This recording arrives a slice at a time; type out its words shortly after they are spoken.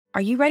Are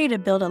you ready to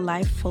build a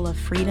life full of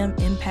freedom,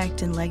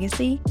 impact, and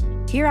legacy?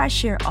 Here I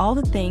share all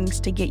the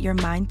things to get your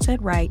mindset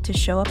right to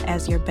show up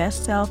as your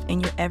best self in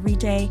your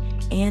everyday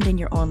and in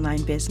your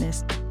online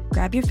business.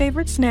 Grab your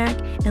favorite snack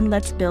and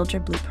let's build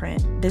your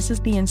blueprint. This is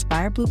the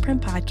Inspire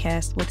Blueprint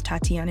Podcast with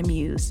Tatiana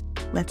Muse.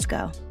 Let's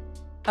go.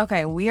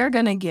 Okay, we are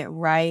going to get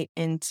right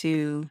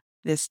into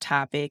this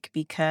topic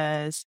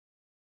because,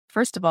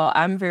 first of all,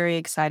 I'm very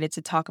excited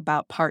to talk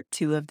about part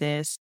 2 of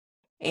this.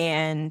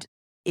 And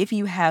if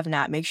you have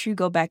not, make sure you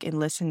go back and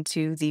listen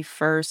to the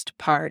first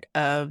part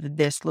of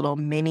this little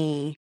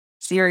mini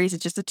series.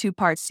 It's just a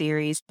 2-part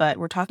series, but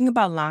we're talking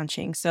about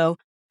launching. So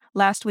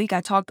last week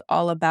I talked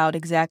all about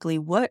exactly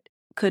what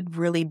could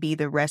really be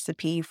the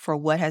recipe for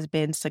what has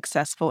been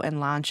successful in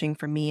launching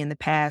for me in the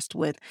past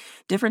with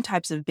different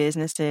types of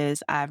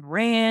businesses I've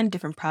ran,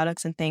 different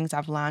products and things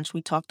I've launched.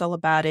 We talked all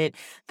about it,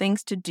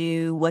 things to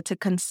do, what to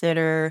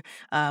consider,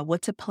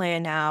 what to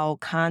plan out,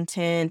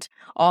 content,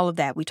 all of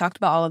that. We talked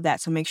about all of that.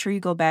 So make sure you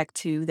go back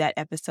to that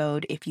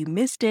episode if you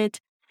missed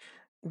it.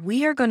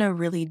 We are going to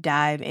really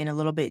dive in a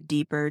little bit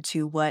deeper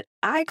to what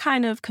I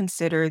kind of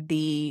consider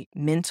the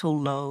mental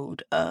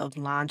load of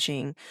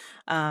launching,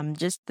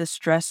 just the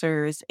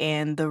stressors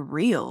and the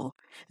real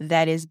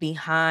that is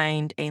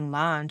behind a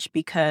launch,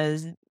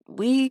 because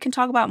we can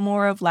talk about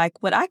more of like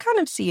what I kind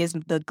of see as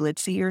the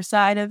glitzier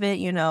side of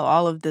it,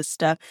 all of this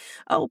stuff,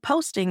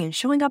 posting and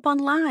showing up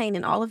online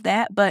and all of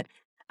that. But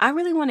I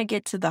really want to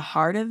get to the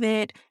heart of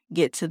it,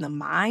 get to the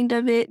mind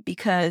of it,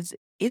 because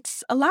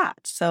it's a lot.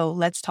 So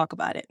let's talk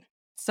about it.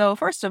 So,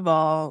 first of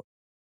all,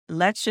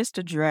 let's just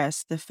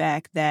address the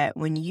fact that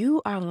when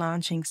you are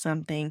launching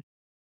something,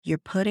 you're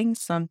putting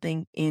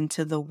something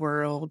into the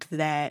world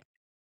that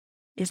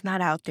is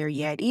not out there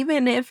yet.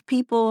 Even if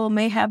people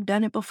may have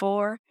done it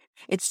before,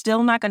 it's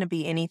still not going to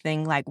be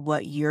anything like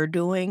what you're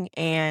doing.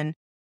 And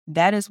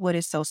that is what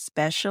is so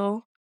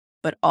special,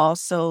 but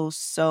also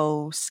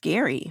so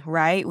scary,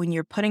 right? When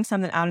you're putting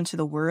something out into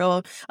the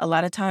world, a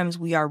lot of times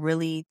we are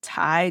really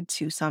tied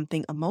to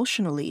something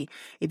emotionally.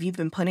 If you've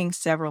been putting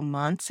several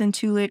months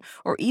into it,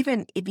 or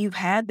even if you've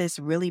had this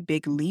really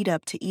big lead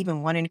up to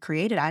even wanting to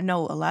create it, I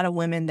know a lot of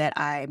women that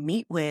I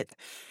meet with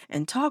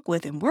and talk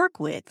with and work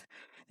with,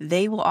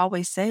 they will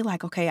always say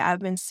like, okay, I've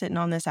been sitting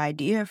on this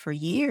idea for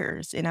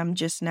years and I'm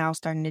just now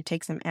starting to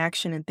take some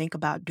action and think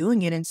about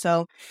doing it. And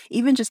so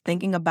even just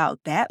thinking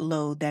about that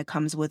load that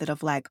comes with it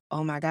of like,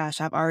 oh my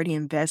gosh, I've already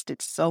invested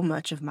so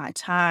much of my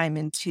time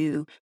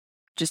into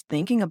just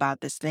thinking about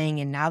this thing.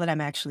 And now that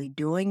I'm actually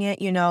doing it,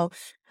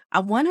 I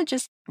want to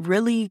just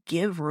really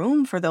give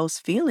room for those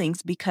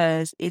feelings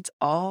because it's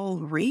all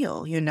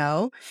real.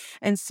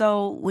 And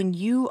so when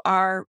you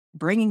are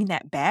bringing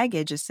that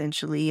baggage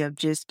essentially of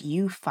just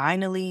you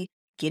finally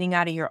getting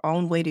out of your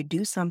own way to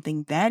do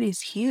something, that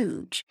is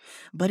huge.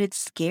 But it's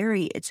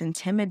scary, it's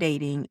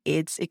intimidating,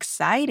 it's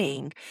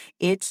exciting.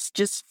 It's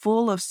just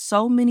full of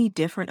so many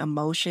different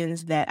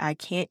emotions that I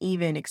can't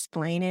even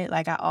explain it.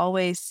 Like I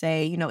always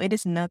say, it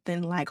is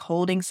nothing like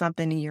holding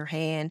something in your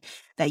hand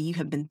that you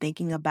have been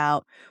thinking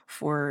about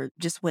for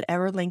just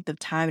whatever length of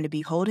time, to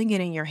be holding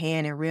it in your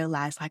hand and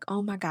realize like,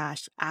 oh my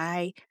gosh,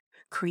 I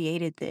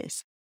created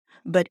this.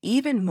 But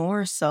even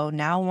more so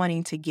now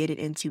wanting to get it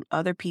into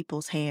other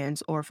people's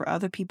hands or for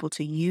other people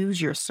to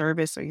use your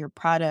service or your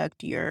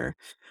product, your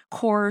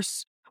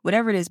course,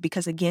 whatever it is,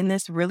 because again,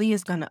 this really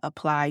is going to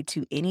apply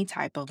to any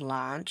type of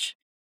launch,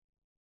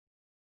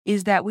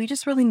 is that we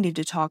just really need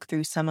to talk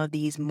through some of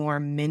these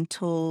more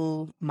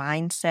mental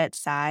mindset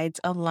sides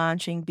of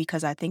launching,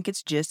 because I think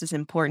it's just as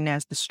important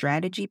as the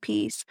strategy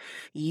piece.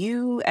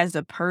 You, as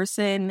a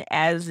person,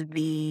 as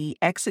the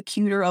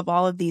executor of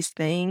all of these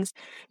things,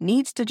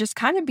 needs to just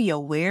kind of be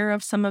aware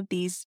of some of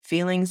these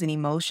feelings and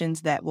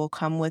emotions that will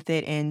come with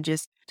it, and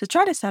just to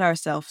try to set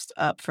ourselves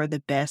up for the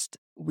best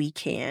we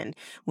can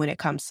when it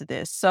comes to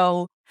this.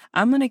 So,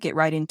 I'm going to get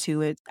right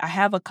into it. I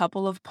have a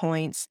couple of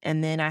points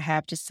and then I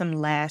have just some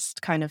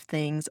last kind of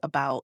things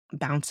about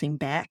bouncing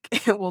back.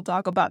 We'll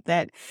talk about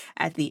that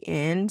at the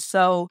end.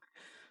 So,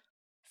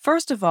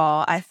 first of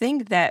all, I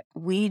think that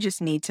we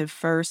just need to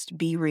first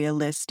be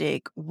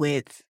realistic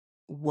with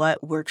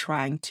what we're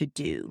trying to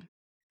do,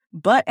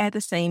 but at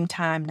the same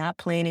time, not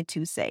playing it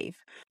too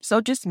safe. So,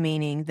 just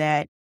meaning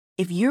that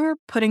if you're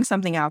putting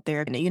something out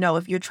there,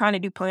 if you're trying to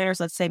do planners,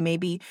 let's say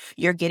maybe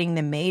you're getting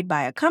them made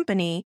by a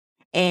company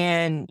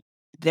and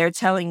they're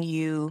telling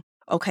you,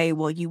 okay,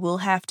 well, you will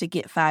have to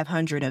get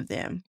 500 of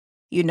them.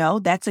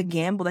 That's a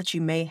gamble that you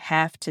may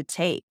have to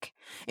take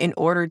in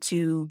order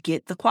to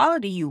get the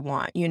quality you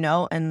want,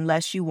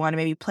 unless you want to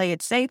maybe play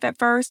it safe at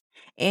first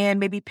and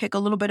maybe pick a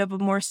little bit of a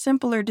more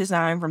simpler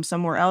design from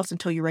somewhere else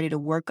until you're ready to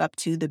work up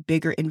to the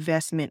bigger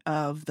investment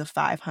of the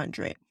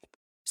 500.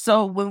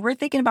 So when we're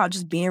thinking about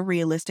just being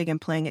realistic and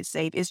playing it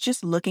safe, it's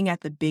just looking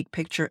at the big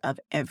picture of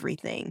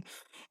everything.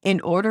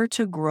 In order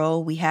to grow,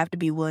 we have to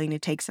be willing to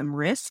take some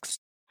risks,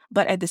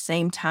 but at the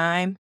same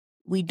time,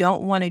 we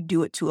don't want to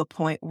do it to a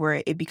point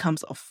where it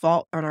becomes a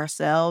fault on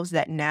ourselves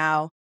that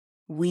now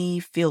we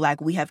feel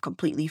like we have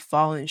completely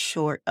fallen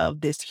short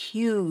of this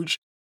huge,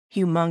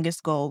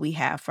 humongous goal we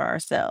have for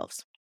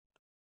ourselves.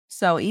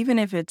 So even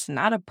if it's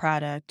not a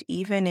product,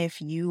 even if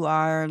you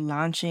are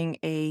launching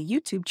a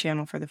YouTube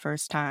channel for the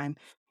first time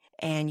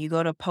and you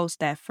go to post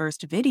that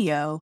first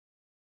video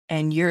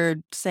and you're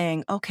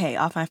saying, okay,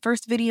 off my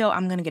first video,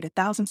 I'm going to get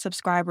 1,000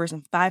 subscribers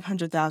and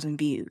 500,000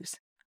 views.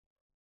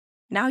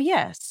 Now,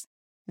 yes,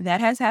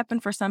 that has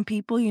happened for some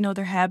people.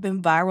 There have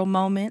been viral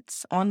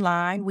moments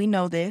online. We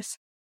know this.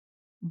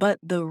 But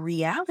the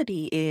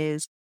reality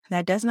is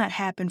that does not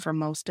happen for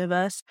most of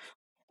us.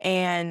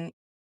 And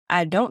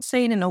I don't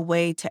say it in a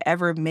way to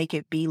ever make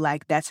it be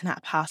like that's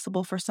not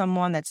possible for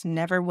someone. That's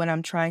never what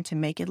I'm trying to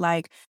make it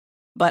like.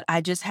 But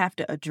I just have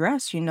to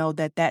address,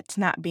 that that's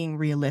not being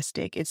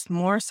realistic. It's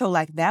more so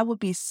like that would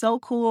be so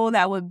cool.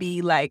 That would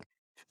be like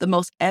the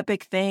most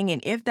epic thing.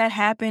 And if that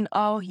happened,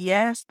 oh,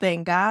 yes,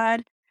 thank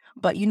God.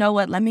 But you know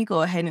what? Let me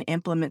go ahead and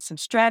implement some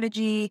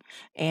strategy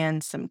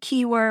and some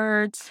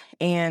keywords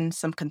and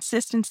some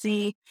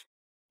consistency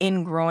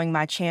in growing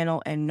my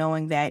channel and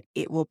knowing that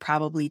it will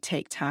probably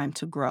take time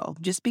to grow,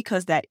 just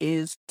because that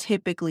is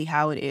typically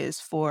how it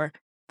is for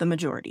the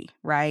majority,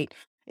 right?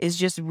 Is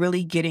just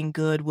really getting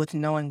good with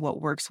knowing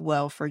what works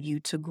well for you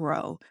to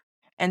grow.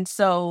 And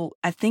so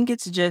I think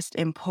it's just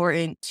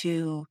important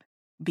to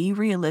be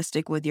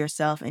realistic with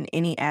yourself in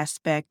any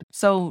aspect.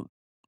 So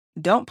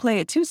don't play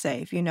it too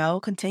safe,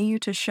 continue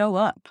to show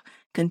up,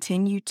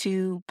 continue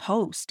to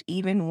post,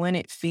 even when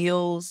it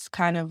feels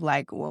kind of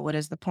like, well, what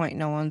is the point?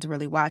 No one's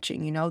really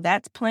watching,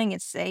 that's playing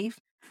it safe.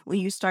 When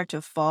you start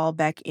to fall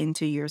back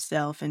into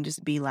yourself and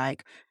just be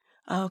like,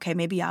 "Oh, okay,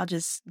 maybe I'll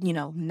just,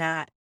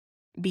 not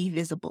be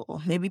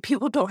visible. Maybe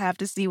people don't have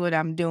to see what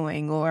I'm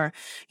doing." Or,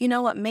 you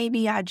know what,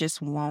 maybe I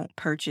just won't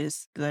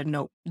purchase the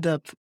note,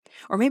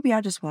 or maybe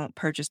I just won't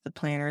purchase the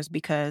planners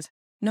because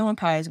no one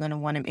probably is going to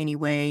want them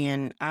anyway.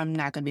 And I'm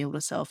not going to be able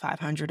to sell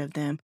 500 of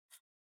them.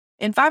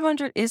 And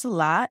 500 is a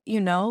lot,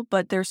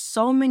 but there's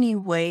so many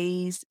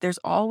ways. There's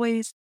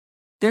always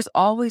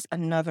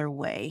another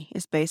way,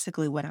 is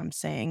basically what I'm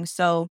saying.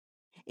 So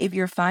if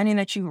you're finding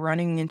that you're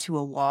running into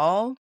a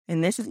wall,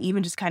 and this is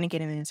even just kind of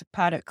getting into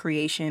product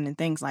creation and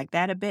things like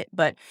that a bit,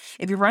 but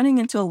if you're running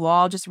into a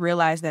wall, just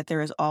realize that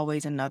there is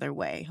always another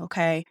way,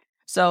 okay?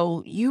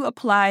 So you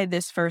apply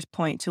this first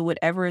point to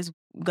whatever is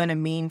going to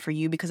mean for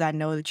you, because I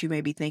know that you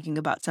may be thinking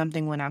about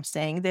something when I'm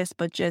saying this,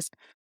 but just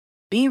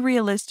be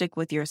realistic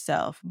with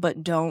yourself,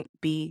 but don't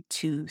be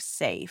too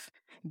safe.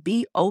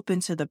 Be open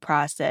to the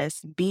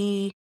process.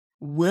 Be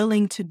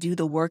willing to do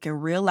the work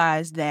and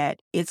realize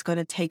that it's going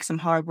to take some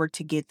hard work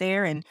to get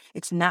there and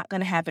it's not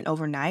going to happen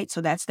overnight. So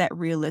that's that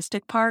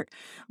realistic part.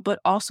 But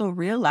also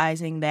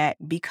realizing that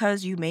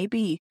because you may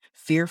be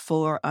fearful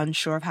or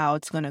unsure of how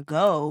it's going to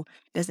go,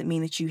 doesn't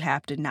mean that you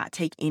have to not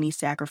take any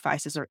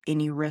sacrifices or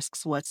any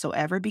risks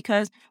whatsoever,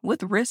 because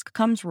with risk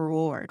comes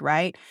reward,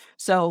 right?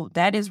 So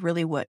that is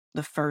really what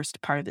the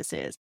first part of this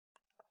is.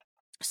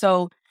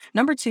 So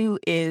number two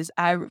is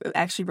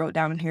actually wrote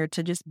down in here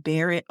to just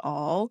bear it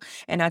all.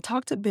 And I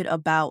talked a bit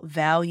about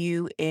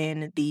value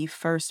in the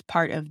first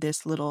part of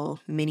this little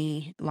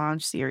mini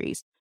launch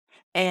series.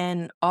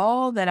 And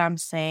all that I'm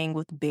saying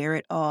with bear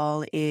it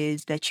all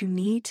is that you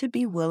need to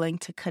be willing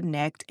to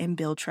connect and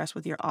build trust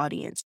with your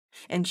audience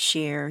and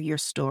share your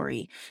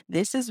story.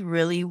 This is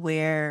really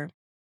where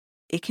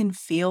it can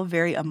feel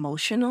very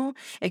emotional,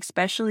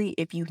 especially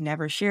if you've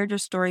never shared your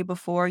story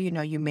before.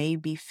 You may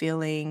be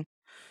feeling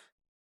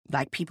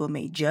like people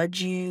may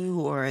judge you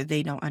or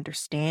they don't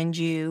understand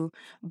you.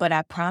 But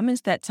I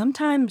promise that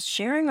sometimes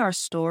sharing our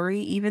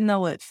story, even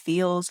though it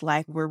feels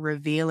like we're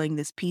revealing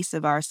this piece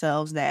of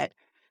ourselves that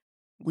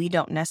we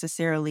don't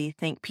necessarily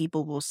think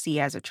people will see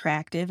as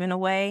attractive in a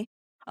way,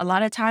 a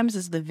lot of times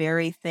is the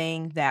very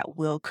thing that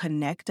will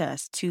connect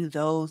us to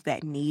those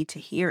that need to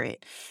hear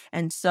it.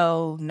 And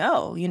so,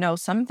 no,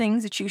 some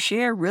things that you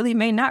share really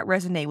may not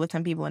resonate with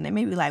some people, and they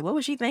may be like, what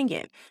was she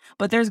thinking?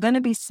 But there's going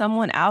to be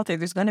someone out there,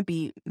 there's going to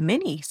be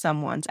many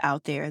someones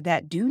out there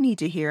that do need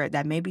to hear it,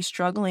 that may be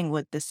struggling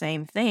with the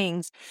same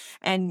things.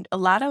 And a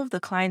lot of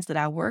the clients that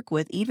I work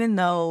with, even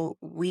though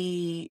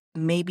we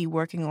may be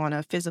working on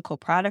a physical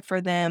product for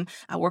them,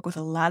 I work with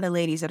a lot of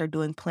ladies that are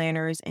doing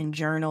planners and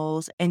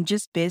journals and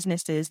just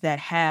businesses that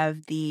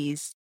have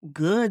these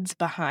goods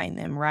behind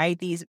them, right?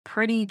 These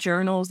pretty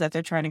journals that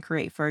they're trying to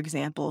create, for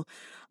example.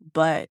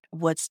 But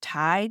what's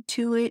tied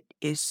to it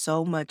is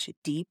so much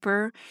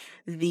deeper.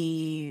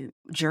 The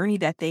journey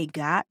that they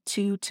got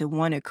to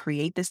want to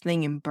create this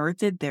thing and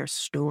birth it, their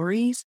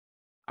stories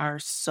are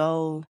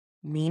so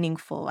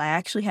meaningful. I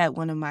actually had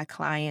one of my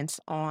clients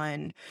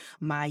on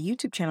my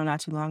YouTube channel not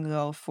too long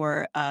ago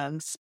for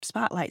a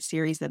spotlight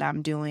series that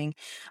I'm doing,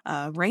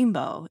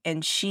 Rainbow.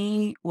 And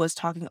she was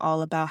talking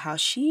all about how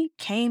she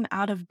came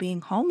out of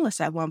being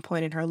homeless at one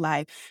point in her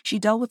life. She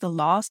dealt with the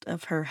loss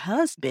of her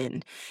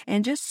husband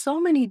and just so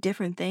many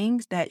different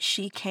things that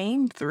she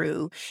came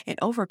through and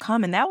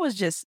overcome. And that was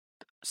just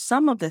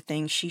some of the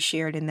things she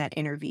shared in that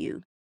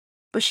interview.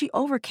 But she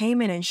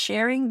overcame it, and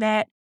sharing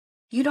that,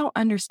 you don't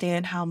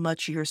understand how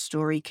much your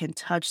story can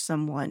touch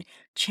someone,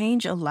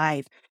 change a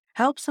life,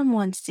 help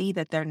someone see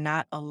that they're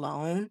not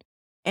alone.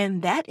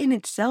 And that in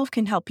itself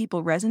can help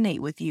people resonate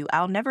with you.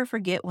 I'll never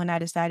forget when I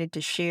decided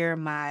to share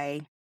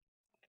my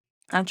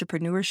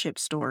entrepreneurship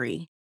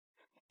story.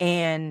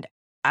 And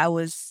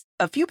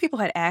a few people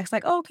had asked,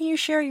 like, oh, can you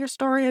share your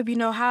story of,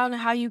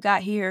 how you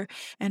got here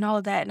and all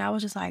of that? And I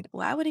was just like,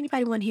 why would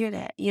anybody want to hear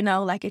that?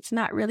 Like it's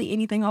not really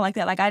anything all like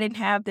that. Like I didn't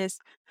have this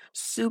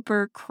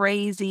super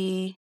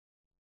crazy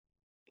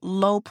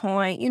low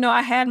point.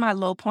 I had my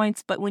low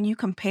points, but when you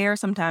compare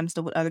sometimes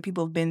to what other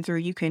people have been through,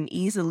 you can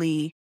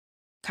easily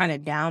kind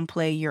of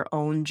downplay your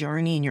own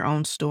journey and your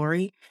own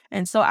story.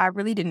 And so I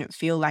really didn't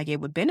feel like it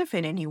would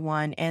benefit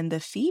anyone. And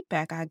the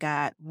feedback I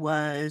got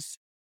was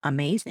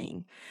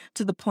amazing,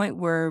 to the point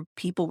where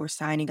people were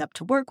signing up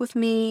to work with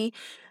me.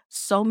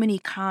 So many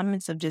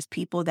comments of just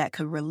people that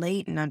could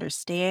relate and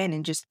understand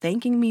and just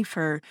thanking me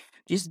for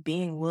just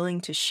being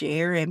willing to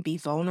share and be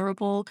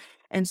vulnerable.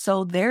 And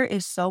so there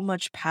is so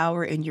much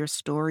power in your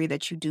story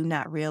that you do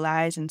not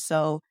realize. And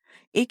so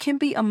it can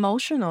be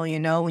emotional,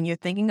 when you're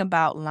thinking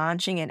about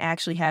launching and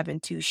actually having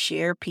to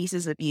share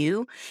pieces of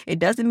you. It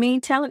doesn't mean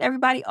telling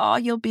everybody all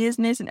your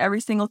business and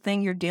every single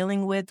thing you're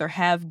dealing with or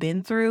have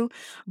been through,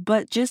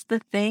 but just the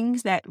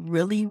things that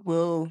really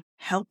will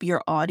help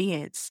your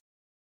audience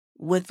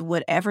with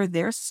whatever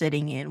they're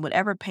sitting in,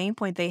 whatever pain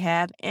point they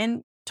have,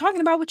 and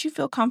talking about what you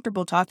feel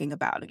comfortable talking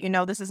about.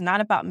 This is not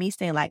about me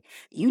saying, like,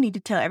 you need to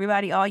tell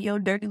everybody all your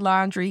dirty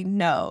laundry.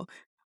 No,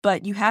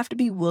 but you have to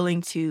be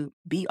willing to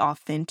be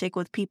authentic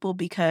with people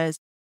because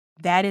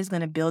that is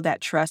going to build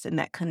that trust and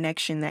that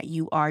connection that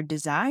you are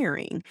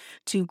desiring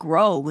to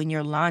grow when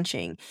you're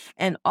launching.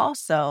 And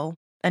also,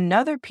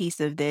 another piece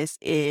of this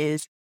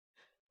is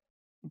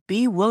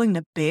be willing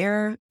to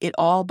bear it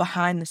all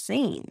behind the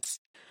scenes.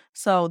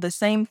 So, the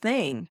same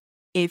thing,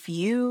 if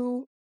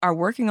you are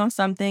working on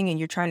something and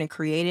you're trying to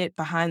create it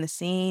behind the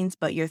scenes,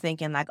 but you're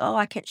thinking, like, oh,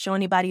 I can't show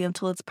anybody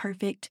until it's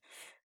perfect.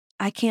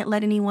 I can't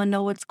let anyone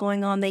know what's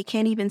going on. They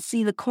can't even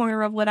see the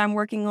corner of what I'm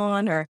working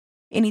on or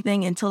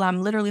anything until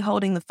I'm literally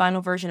holding the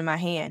final version in my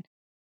hand.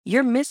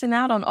 You're missing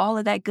out on all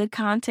of that good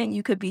content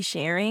you could be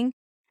sharing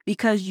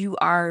because you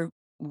are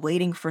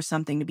waiting for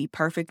something to be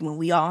perfect when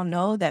we all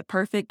know that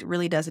perfect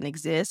really doesn't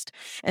exist.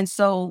 And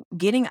so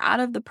getting out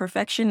of the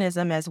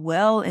perfectionism as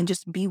well and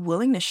just be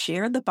willing to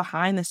share the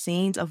behind the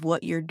scenes of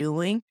what you're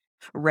doing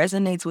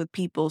resonates with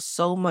people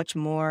so much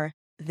more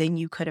than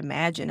you could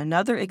imagine.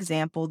 Another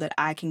example that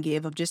I can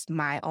give of just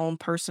my own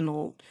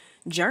personal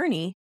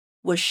journey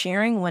was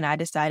sharing when I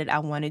decided I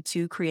wanted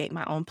to create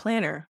my own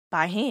planner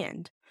by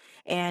hand.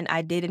 And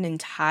I did an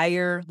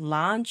entire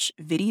launch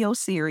video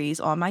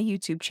series on my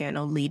YouTube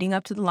channel leading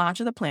up to the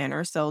launch of the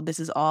planner. So this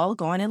is all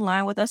going in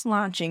line with us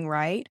launching,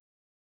 right?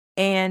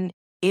 And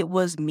it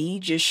was me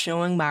just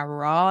showing my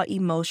raw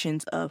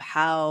emotions of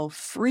how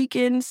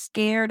freaking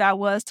scared I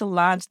was to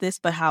launch this,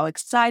 but how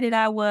excited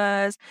I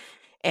was,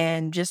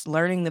 and just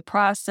learning the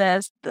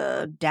process,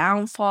 the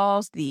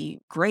downfalls, the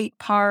great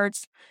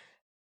parts.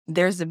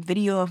 There's a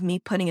video of me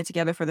putting it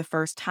together for the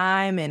first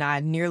time, and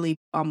I nearly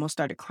almost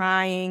started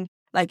crying.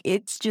 Like,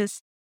 it's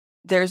just,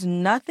 there's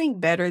nothing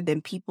better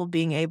than people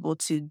being able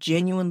to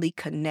genuinely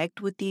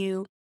connect with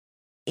you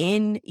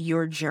in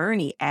your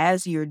journey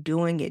as you're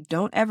doing it.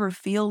 Don't ever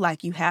feel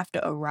like you have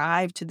to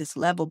arrive to this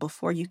level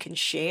before you can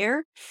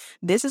share.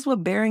 This is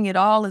what bearing it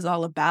all is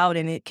all about.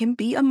 And it can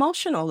be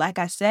emotional. Like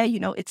I said,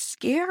 it's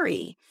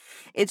scary.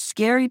 It's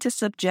scary to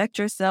subject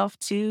yourself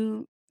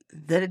to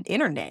the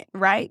internet,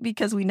 right?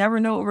 Because we never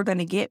know what we're going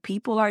to get.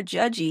 People are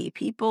judgy.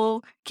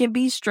 People can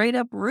be straight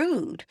up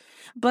rude.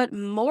 But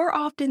more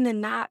often than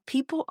not,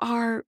 people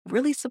are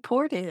really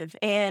supportive.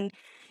 And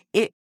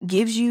it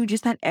gives you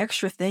just that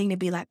extra thing to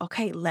be like,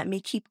 okay, let me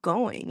keep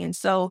going. And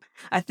so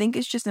I think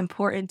it's just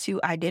important to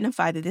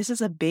identify that this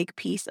is a big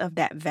piece of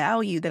that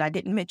value that I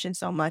didn't mention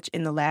so much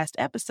in the last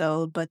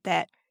episode, but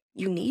that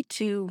you need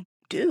to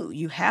do.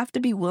 You have to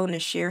be willing to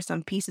share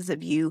some pieces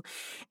of you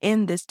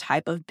in this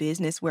type of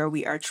business where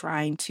we are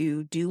trying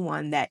to do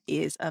one that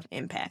is of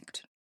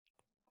impact.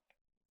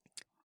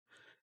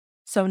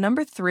 So,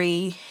 number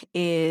three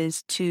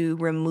is to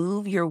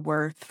remove your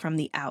worth from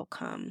the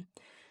outcome.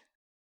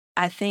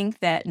 I think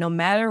that no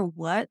matter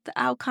what the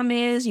outcome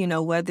is,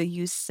 whether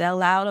you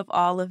sell out of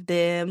all of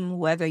them,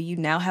 whether you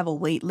now have a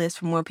wait list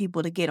for more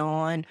people to get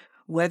on,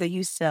 whether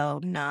you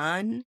sell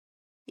none,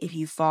 if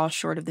you fall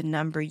short of the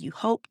number you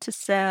hope to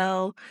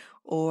sell,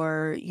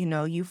 or,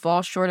 you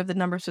fall short of the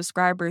number of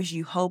subscribers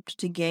you hoped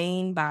to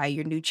gain by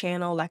your new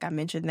channel, like I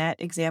mentioned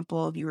that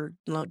example of you were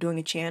doing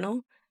a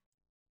channel,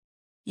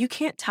 you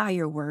can't tie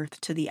your worth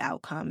to the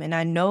outcome. And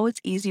I know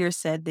it's easier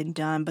said than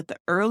done, but the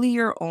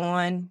earlier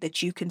on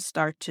that you can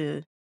start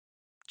to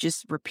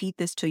just repeat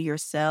this to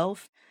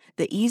yourself,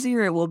 the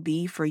easier it will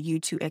be for you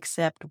to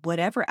accept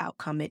whatever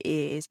outcome it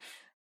is.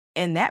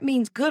 And that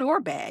means good or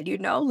bad,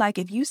 like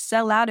if you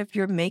sell out, if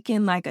you're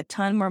making like a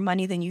ton more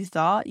money than you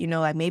thought,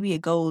 like maybe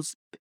it goes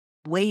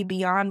way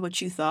beyond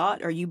what you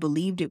thought or you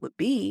believed it would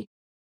be.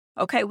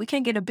 Okay, we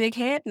can get a big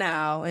head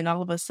now and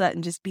all of a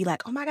sudden just be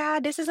like, oh my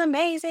God, this is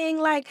amazing.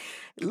 Like,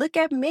 look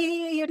at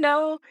me,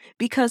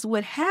 Because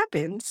what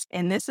happens,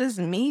 and this is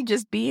me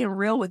just being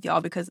real with y'all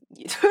because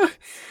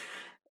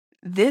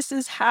this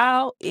is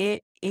how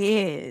it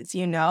is.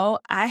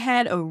 I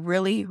had a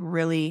really,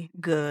 really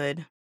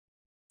good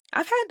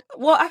I've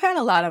had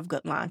a lot of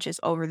good launches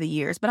over the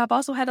years, but I've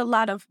also had a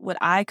lot of what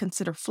I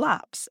consider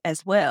flops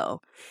as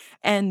well.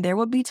 And there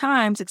would be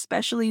times,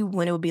 especially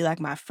when it would be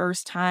like my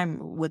first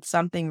time with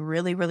something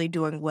really, really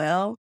doing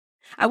well.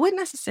 I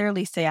wouldn't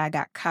necessarily say I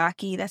got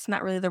cocky. That's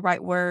not really the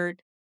right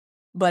word,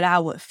 but I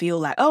would feel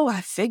like, oh, I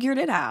figured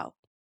it out,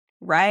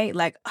 right?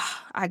 Like,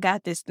 "Ah, I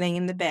got this thing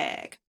in the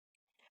bag."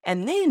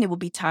 And then it would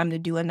be time to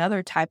do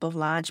another type of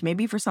launch,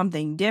 maybe for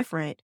something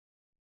different,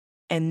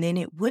 and then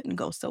it wouldn't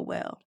go so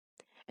well.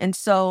 And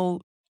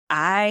so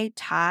I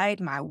tied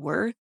my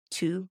worth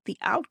to the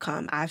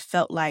outcome. I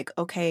felt like,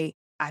 okay,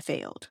 I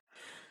failed.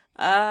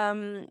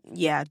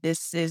 Yeah,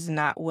 this is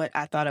not what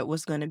I thought it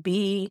was going to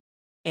be.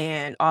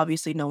 And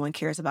obviously, no one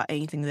cares about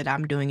anything that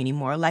I'm doing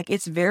anymore. Like,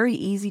 it's very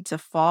easy to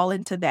fall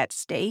into that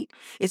state.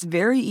 It's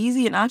very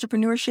easy in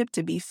entrepreneurship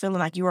to be feeling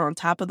like you are on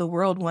top of the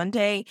world one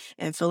day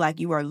and feel like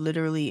you are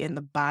literally in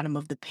the bottom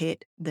of the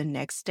pit the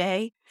next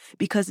day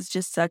because it's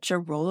just such a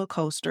roller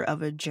coaster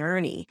of a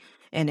journey.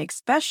 And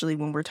especially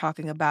when we're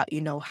talking about,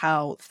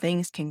 how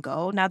things can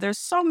go. Now, there's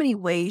so many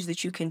ways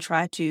that you can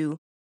try to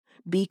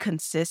be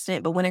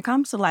consistent. But when it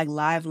comes to like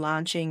live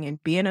launching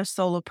and being a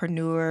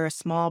solopreneur, a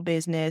small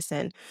business,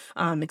 and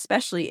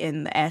especially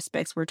in the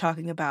aspects we're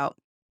talking about,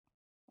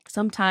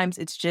 sometimes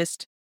it's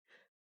just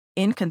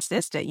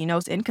inconsistent.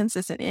 It's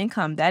inconsistent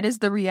income. That is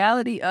the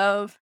reality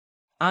of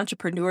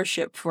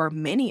entrepreneurship for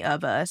many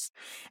of us.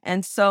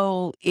 And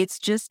so it's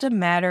just a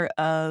matter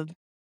of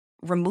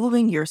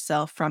removing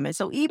yourself from it.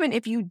 So even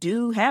if you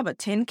do have a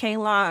 10K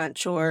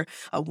launch or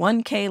a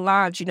 1K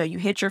launch, you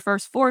hit your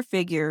first four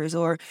figures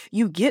or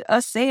you get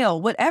a sale,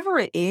 whatever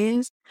it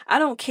is, I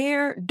don't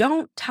care.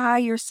 Don't tie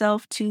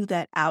yourself to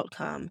that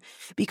outcome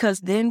because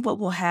then what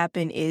will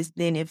happen is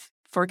then if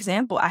for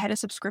example, I had a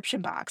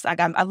subscription box.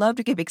 I love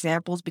to give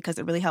examples because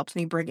it really helps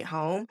me bring it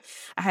home.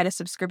 I had a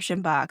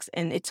subscription box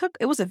and it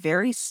was a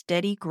very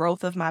steady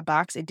growth of my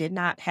box. It did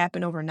not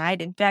happen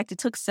overnight. In fact, it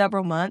took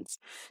several months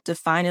to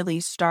finally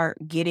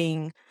start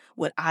getting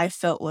what I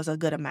felt was a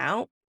good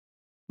amount.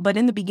 But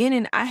in the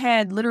beginning, I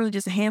had literally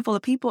just a handful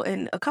of people,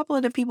 and a couple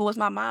of the people was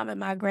my mom and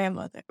my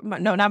grandmother.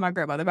 No, not my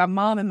grandmother, my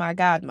mom and my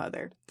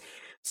godmother.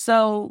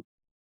 So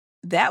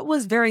that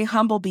was very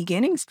humble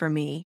beginnings for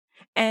me.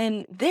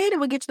 And then it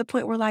would get to the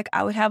point where like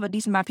I would have a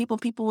decent amount of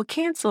people would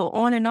cancel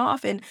on and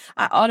off. And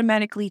I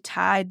automatically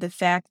tied the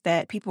fact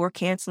that people were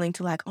canceling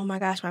to like, oh my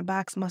gosh, my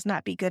box must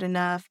not be good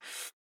enough.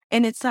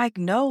 And it's like,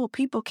 no,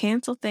 people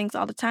cancel things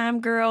all the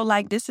time, girl.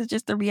 Like, this is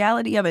just the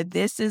reality of it.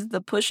 This is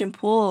the push and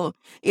pull.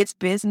 It's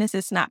business,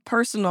 it's not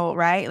personal,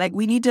 right? Like,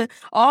 we need to,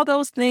 all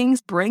those things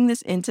bring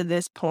this into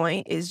this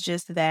point is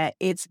just that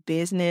it's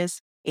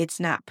business, it's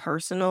not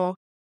personal.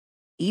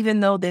 Even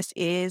though this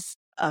is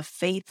a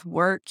faith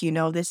work,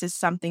 this is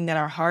something that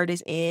our heart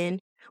is in.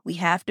 We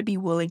have to be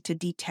willing to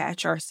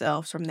detach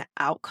ourselves from the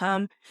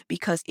outcome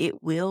because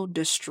it will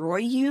destroy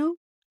you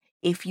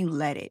if you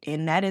let it.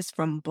 And that is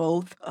from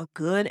both a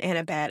good and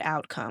a bad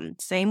outcome.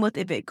 Same with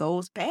if it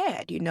goes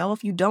bad,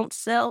 if you don't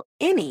sell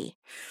any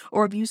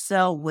or if you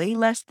sell way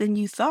less than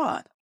you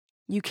thought.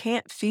 You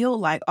can't feel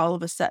like all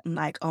of a sudden,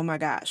 like, oh my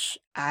gosh,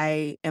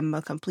 I am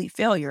a complete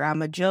failure.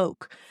 I'm a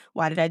joke.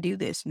 Why did I do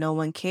this? No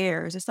one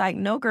cares. It's like,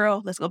 no,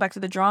 girl, let's go back to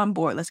the drawing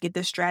board. Let's get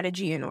this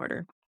strategy in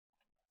order.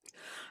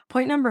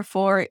 Point number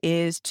 4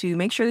 is to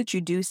make sure that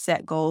you do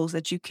set goals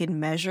that you can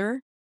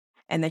measure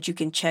and that you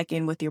can check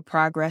in with your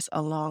progress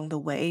along the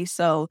way.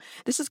 So,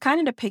 this is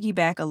kind of to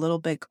piggyback a little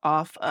bit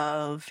off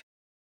of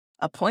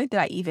a point that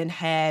I even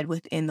had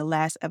within the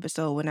last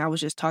episode when I was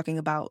just talking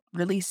about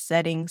really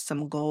setting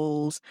some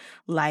goals,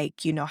 like,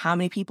 how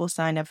many people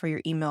sign up for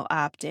your email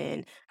opt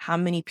in, how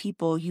many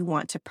people you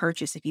want to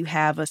purchase. If you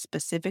have a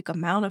specific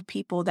amount of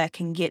people that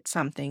can get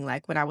something,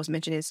 like when I was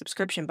mentioning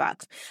subscription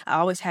box, I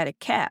always had a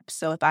cap.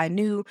 So if I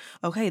knew,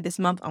 okay, this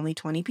month only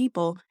 20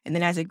 people, and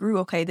then as it grew,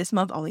 okay, this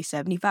month only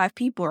 75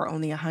 people or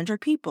only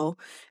 100 people,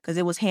 because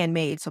it was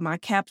handmade. So my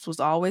caps was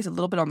always a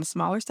little bit on the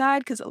smaller side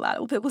because a lot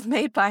of it was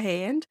made by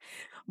hand.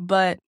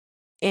 But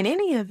in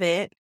any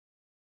event,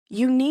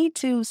 you need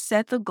to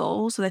set the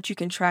goal so that you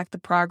can track the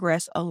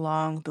progress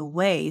along the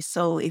way.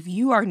 So if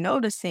you are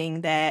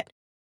noticing that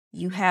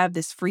you have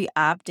this free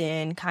opt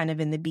in kind of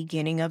in the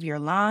beginning of your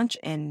launch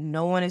and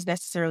no one is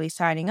necessarily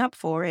signing up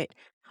for it,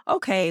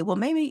 okay, well,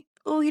 maybe,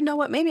 oh, you know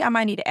what? Maybe I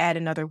might need to add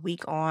another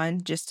week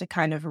on just to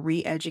kind of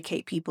re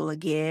educate people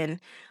again.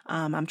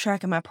 I'm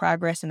tracking my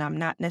progress and I'm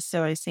not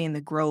necessarily seeing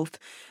the growth.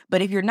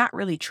 But if you're not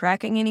really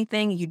tracking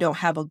anything, you don't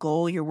have a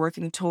goal you're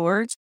working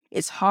towards,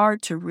 it's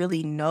hard to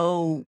really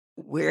know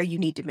where you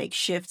need to make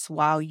shifts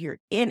while you're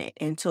in it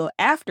until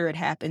after it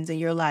happens and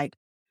you're like,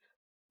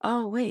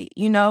 oh, wait,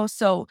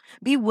 so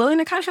be willing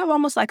to kind of have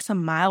almost like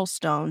some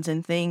milestones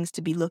and things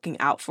to be looking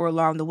out for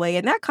along the way.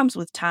 And that comes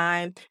with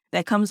time,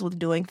 that comes with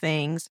doing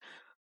things.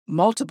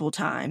 multiple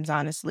times,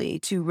 honestly,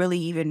 to really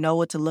even know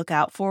what to look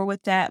out for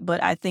with that.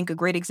 But I think a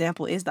great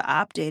example is the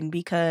opt-in,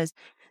 because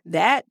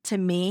that to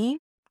me,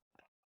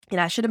 and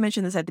I should have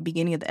mentioned this at the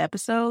beginning of the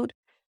episode,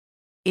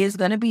 is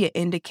going to be an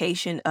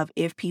indication of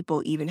if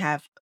people even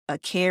have a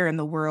care in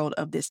the world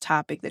of this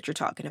topic that you're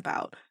talking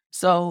about.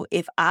 So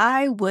if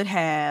I would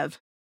have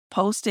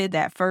posted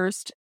that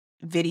first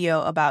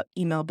video about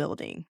email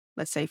building,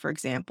 let's say, for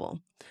example,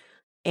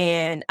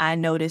 and I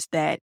noticed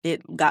that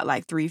it got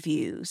like 3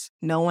 views.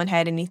 No one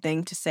had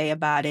anything to say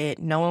about it.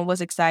 No one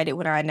was excited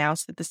when I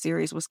announced that the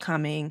series was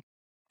coming.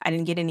 I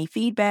didn't get any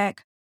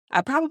feedback.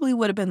 I probably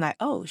would have been like,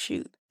 "Oh,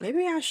 shoot.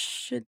 Maybe I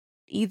should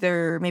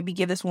either maybe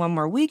give this one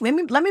more week.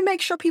 Maybe let me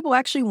make sure people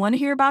actually want to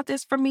hear about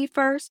this from me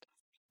first."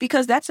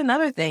 Because that's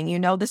another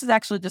thing, this is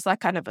actually just like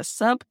kind of a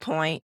sub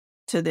point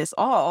to this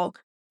all,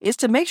 is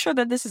to make sure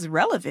that this is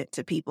relevant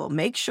to people.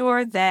 Make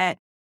sure that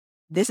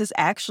this is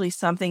actually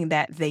something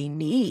that they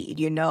need,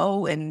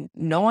 and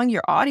knowing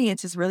your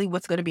audience is really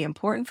what's going to be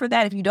important for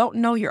that. If you don't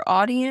know your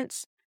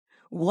audience,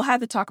 we'll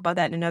have to talk about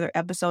that in another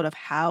episode of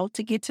how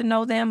to get to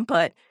know them,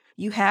 but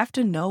you have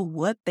to know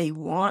what they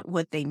want,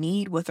 what they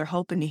need, what they're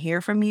hoping to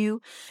hear from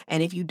you.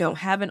 And if you don't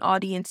have an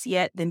audience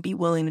yet, then be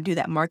willing to do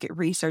that market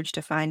research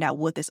to find out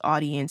what this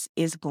audience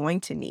is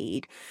going to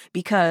need,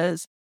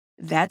 because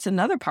that's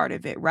another part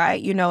of it,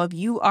 right? If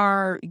you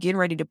are getting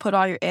ready to put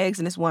all your eggs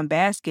in this one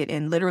basket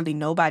and literally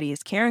nobody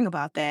is caring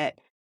about that,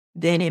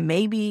 then it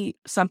may be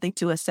something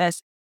to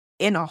assess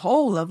in a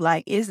whole of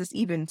like, is this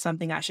even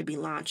something I should be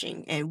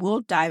launching? And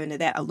we'll dive into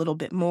that a little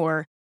bit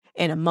more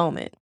in a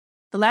moment.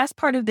 The last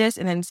part of this,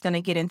 and then it's going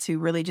to get into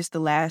really just the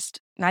last,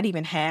 not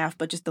even half,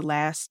 but just the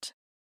last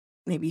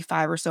maybe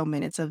 5 or so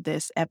minutes of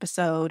this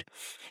episode,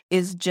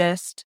 is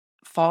just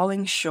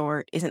falling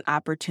short is an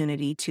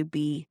opportunity to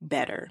be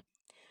better.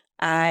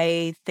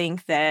 I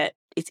think that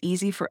it's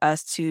easy for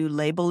us to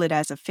label it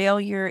as a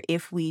failure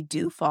if we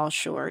do fall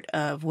short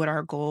of what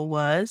our goal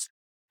was.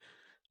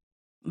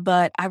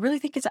 But I really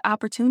think it's an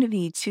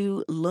opportunity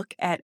to look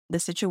at the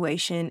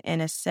situation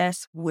and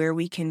assess where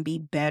we can be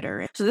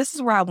better. So, this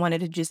is where I wanted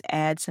to just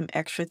add some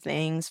extra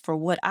things for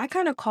what I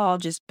kind of call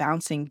just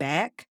bouncing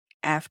back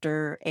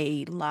after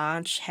a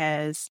launch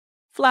has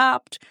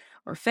flopped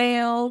or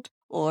failed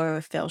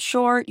or fell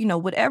short,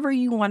 whatever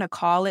you want to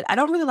call it. I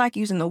don't really like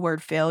using the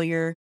word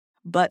failure,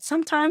 but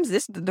sometimes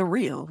this is the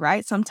real,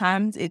 right?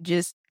 Sometimes it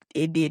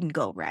didn't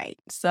go right.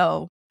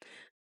 So,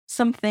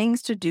 some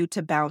things to do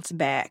to bounce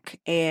back.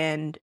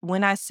 And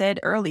when I said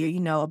earlier,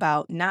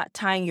 about not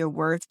tying your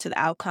worth to the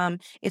outcome,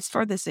 it's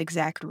for this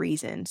exact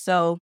reason.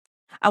 So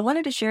I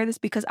wanted to share this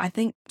because I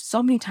think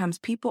so many times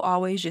people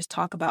always just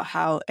talk about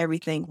how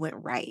everything went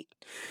right.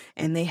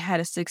 And they had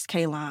a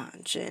 6K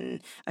launch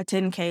and a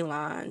 10K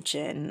launch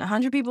and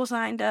 100 people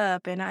signed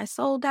up and I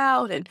sold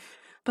out.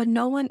 But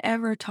no one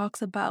ever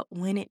talks about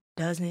when it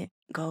doesn't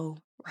go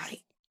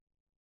right.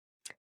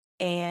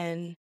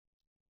 And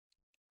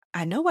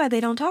I know why they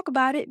don't talk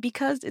about it,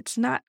 because it's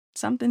not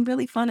something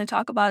really fun to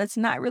talk about. It's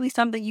not really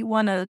something you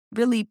want to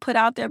really put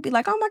out there and be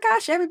like, "Oh my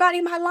gosh,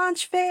 everybody, my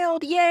launch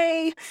failed.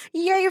 Yay.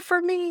 Yay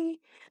for me."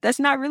 That's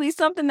not really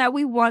something that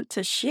we want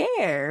to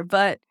share.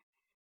 But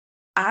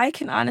I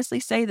can honestly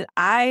say that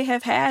I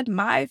have had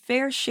my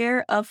fair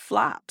share of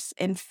flops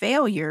and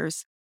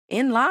failures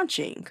in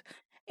launching,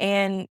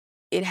 and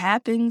it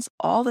happens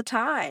all the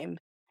time.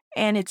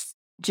 And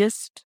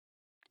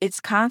it's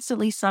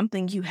constantly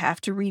something you have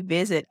to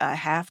revisit. I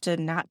have to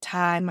not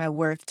tie my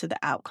worth to the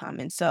outcome.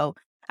 And so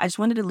I just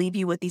wanted to leave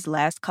you with these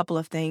last couple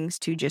of things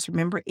to just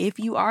remember, if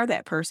you are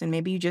that person,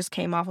 maybe you just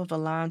came off of a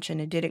launch and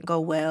it didn't go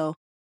well,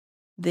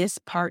 this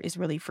part is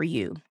really for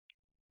you.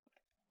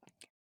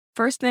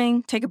 First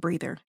thing, take a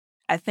breather.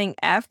 I think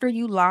after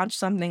you launch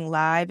something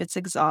live, it's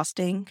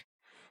exhausting.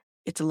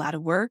 It's a lot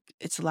of work.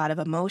 It's a lot of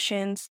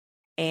emotions.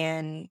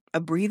 And a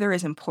breather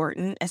is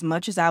important. As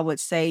much as I would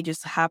say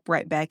just hop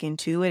right back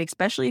into it,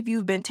 especially if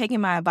you've been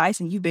taking my advice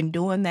and you've been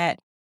doing that,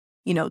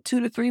 2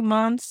 to 3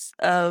 months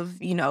of,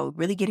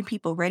 really getting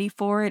people ready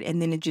for it,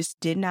 and then it just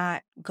did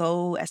not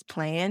go as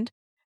planned.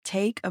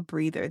 Take a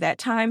breather. That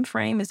time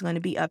frame is going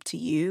to be up to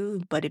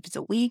you. But if it's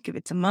a week, if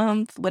it's a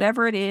month,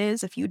 whatever it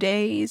is, a few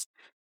days,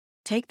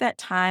 take that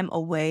time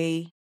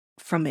away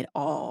from it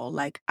all.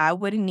 Like, I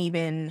wouldn't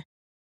even,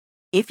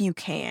 if you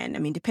can, I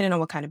mean, depending on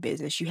what kind of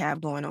business you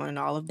have going on and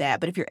all of that,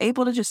 but if you're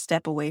able to just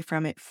step away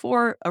from it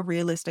for a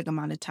realistic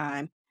amount of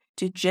time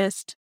to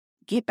just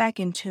get back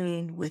in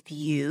tune with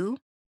you,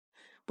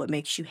 what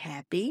makes you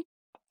happy,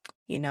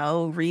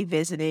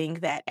 revisiting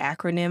that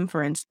acronym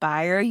for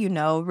inspire,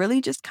 really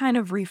just kind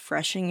of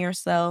refreshing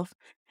yourself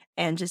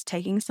and just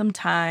taking some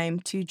time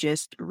to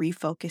just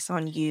refocus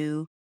on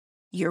you,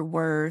 your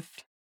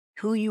worth,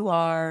 who you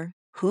are,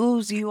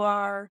 whose you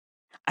are.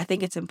 I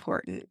think it's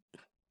important.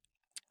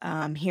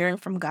 Hearing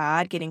from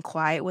God, getting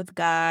quiet with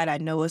God, I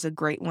know is a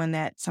great one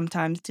that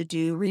sometimes to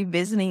do.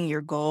 Revisiting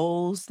your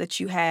goals that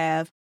you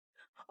have,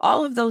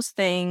 all of those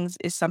things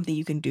is something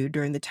you can do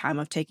during the time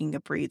of taking a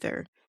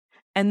breather.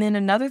 And then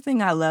another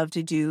thing I love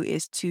to do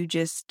is to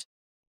just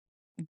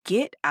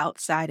get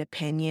outside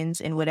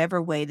opinions in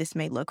whatever way this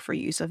may look for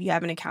you. So if you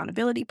have an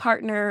accountability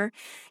partner,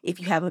 if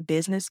you have a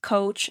business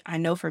coach, I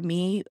know for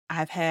me,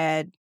 I've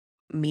had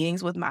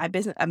meetings with my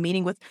business, a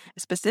meeting with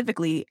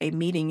specifically a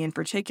meeting in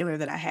particular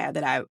that I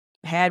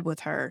had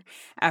with her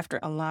after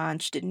a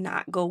launch did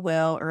not go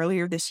well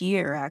earlier this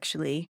year,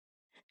 actually.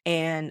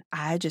 And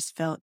I just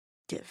felt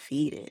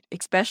defeated,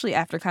 especially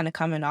after kind of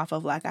coming off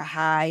of like a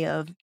high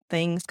of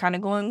things kind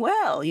of going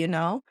well, you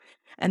know?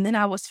 And then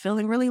I was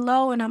feeling really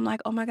low and I'm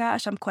like, oh my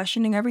gosh, I'm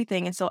questioning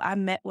everything. And so I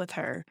met with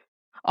her.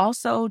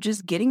 Also,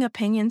 just getting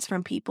opinions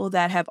from people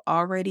that have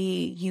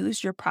already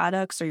used your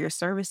products or your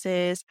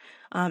services,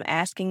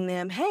 asking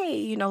them,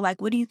 hey,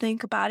 like, what do you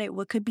think about it?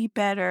 What could be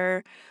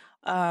better?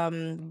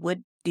 What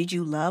did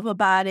you love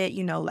about it?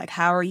 Like,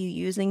 how are you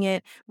using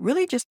it?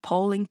 Really just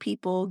polling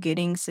people,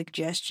 getting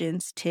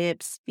suggestions,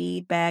 tips,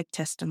 feedback,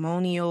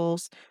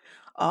 testimonials,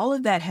 all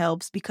of that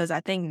helps because I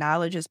think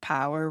knowledge is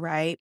power,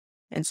 right?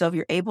 And so if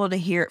you're able to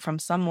hear it from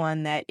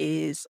someone that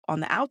is on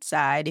the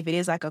outside, if it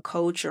is like a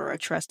coach or a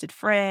trusted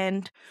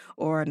friend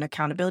or an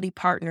accountability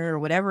partner or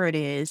whatever it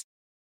is,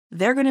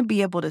 they're going to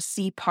be able to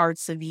see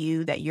parts of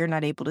you that you're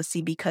not able to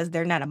see because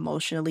they're not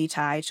emotionally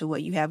tied to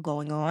what you have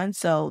going on.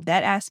 So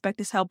that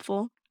aspect is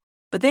helpful.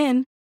 But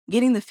then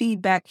getting the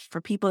feedback for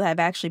people that have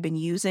actually been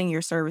using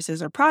your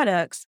services or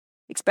products,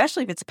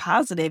 especially if it's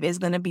positive, is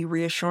going to be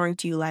reassuring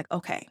to you like,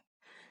 okay,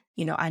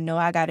 I know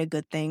I got a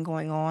good thing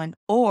going on.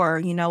 Or,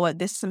 you know what,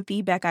 this is some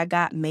feedback I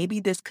got. Maybe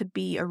this could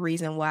be a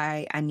reason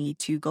why I need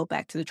to go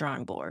back to the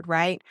drawing board,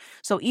 right?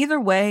 So, either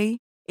way,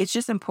 it's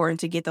just important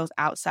to get those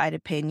outside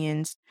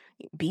opinions.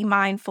 Be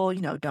mindful,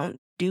 don't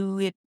do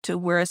it to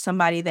where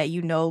somebody that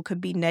you know could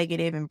be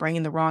negative and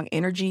bringing the wrong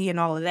energy and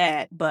all of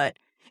that. But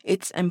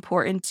it's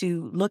important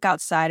to look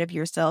outside of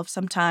yourself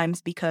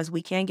sometimes because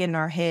we can get in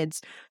our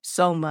heads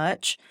so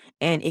much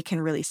and it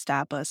can really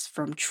stop us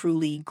from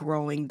truly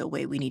growing the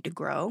way we need to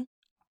grow.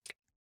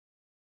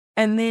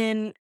 And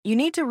then you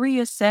need to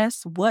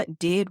reassess what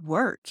did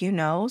work.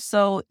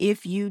 So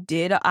if you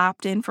did a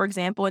opt-in, for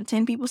example, and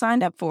 10 people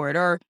signed up for it,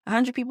 or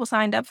 100 people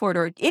signed up for it,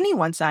 or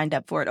anyone signed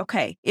up for it,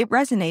 okay, it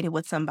resonated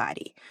with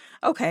somebody.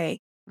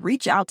 Okay,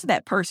 reach out to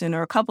that person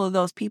or a couple of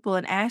those people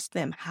and ask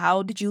them,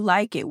 how did you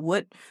like it?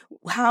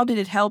 How did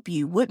it help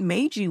you? What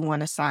made you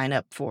want to sign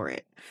up for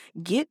it?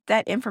 Get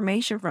that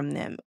information from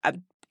them. I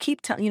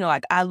keep telling,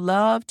 like I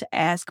love to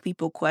ask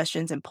people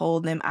questions and poll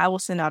them. I will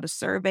send out a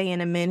survey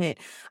in a minute.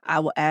 I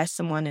will ask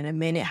someone in a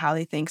minute how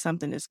they think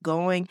something is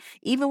going.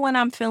 Even when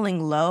I'm feeling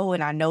low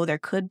and I know there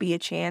could be a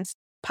chance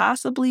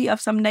possibly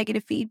of some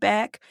negative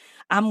feedback,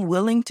 I'm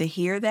willing to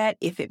hear that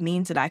if it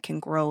means that I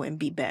can grow and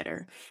be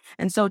better.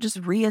 And so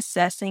just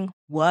reassessing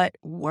what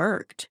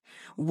worked.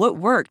 What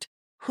worked?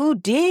 Who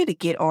did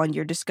get on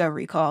your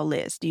discovery call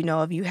list?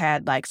 If you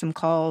had like some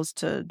calls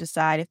to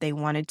decide if they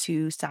wanted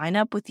to sign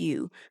up with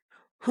you,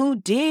 who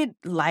did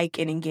like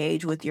and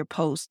engage with your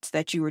posts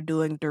that you were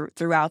doing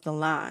throughout the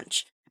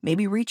launch.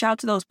 Maybe reach out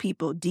to those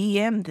people,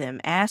 DM them,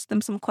 ask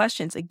them some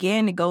questions.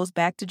 Again, it goes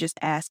back to just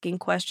asking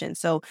questions.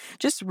 So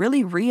just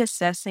really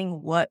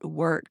reassessing what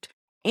worked.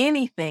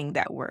 Anything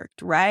that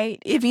worked, right?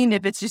 Even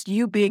if it's just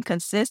you being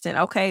consistent,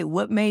 okay,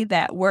 what made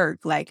that work?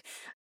 Like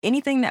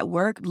anything that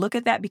worked, look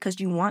at that because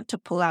you want to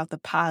pull out the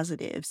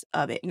positives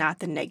of it, not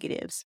the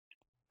negatives.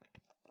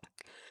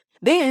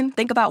 Then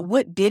think about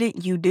what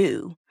didn't you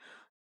do?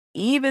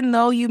 Even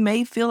though you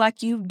may feel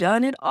like you've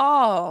done it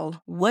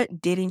all,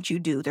 what didn't you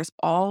do? There's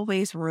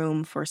always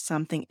room for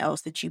something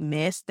else that you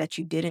missed, that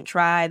you didn't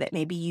try, that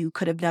maybe you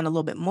could have done a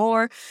little bit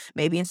more.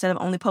 Maybe instead of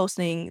only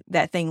posting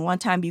that thing one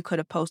time, you could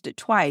have posted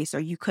twice, or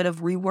you could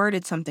have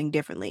reworded something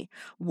differently.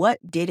 What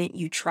didn't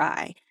you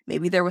try?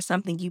 Maybe there was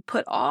something you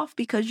put off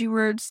because you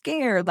were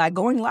scared, like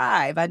going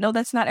live. I know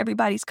that's not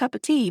everybody's cup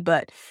of tea,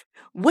 but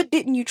what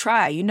didn't you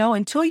try?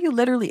 Until you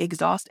literally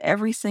exhaust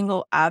every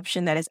single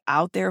option that is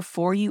out there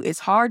for you, it's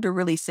hard to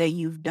really say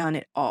you've done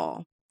it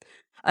all.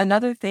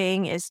 Another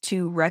thing is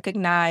to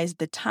recognize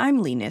the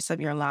timeliness of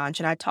your launch.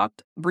 And I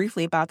talked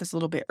briefly about this a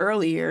little bit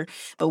earlier,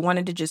 but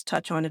wanted to just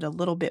touch on it a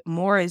little bit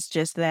more is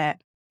just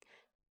that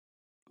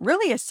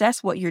really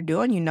assess what you're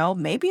doing.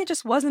 Maybe it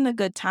just wasn't a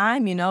good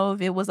time.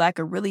 If it was like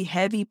a really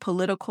heavy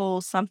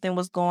political something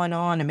was going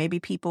on, and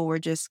maybe people were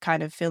just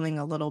kind of feeling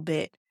a little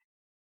bit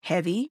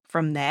heavy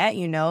from that.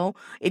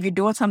 If you're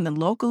doing something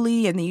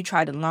locally and then you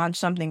try to launch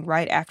something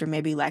right after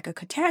maybe like a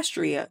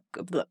catastrophe,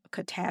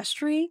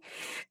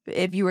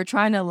 if you were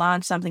trying to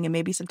launch something and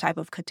maybe some type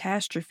of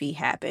catastrophe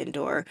happened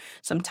or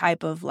some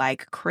type of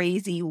like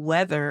crazy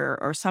weather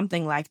or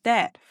something like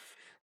that,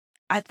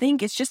 I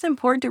think it's just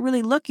important to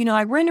really look,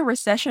 like we're in a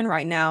recession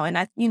right now. And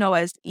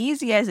as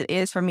easy as it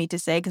is for me to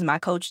say, because my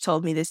coach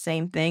told me the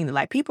same thing, that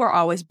like people are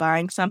always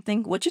buying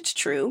something, which it's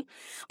true.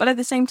 But at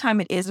the same time,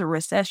 it is a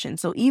recession.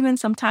 So even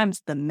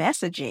sometimes the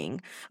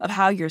messaging of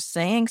how you're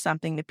saying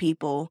something to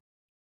people,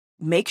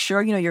 make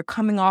sure, you're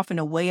coming off in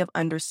a way of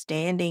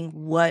understanding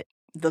what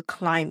the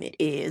climate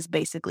is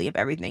basically of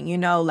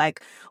everything.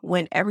 Like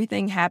when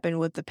everything happened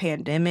with the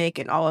pandemic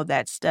and all of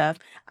that stuff,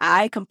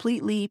 I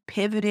completely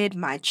pivoted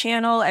my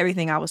channel,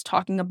 everything I was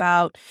talking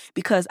about,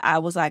 because I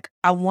was like,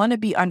 I want to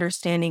be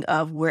understanding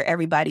of where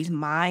everybody's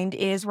mind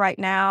is right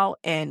now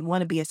and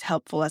want to be as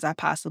helpful as I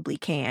possibly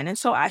can. And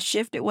so I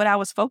shifted what I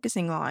was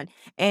focusing on,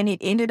 and it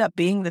ended up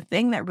being the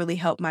thing that really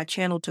helped my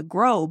channel to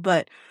grow.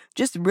 But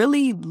just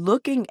really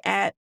looking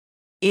at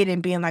it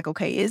and being like,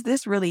 okay, is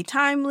this really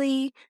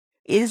timely?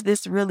 Is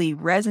this really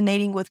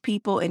resonating with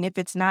people? And if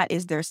it's not,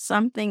 is there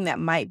something that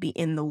might be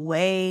in the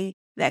way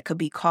that could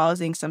be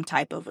causing some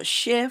type of a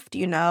shift?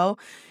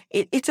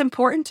 It's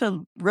important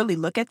to really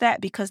look at that,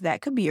 because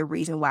that could be a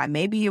reason why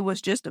maybe it was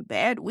just a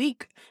bad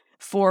week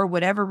for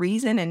whatever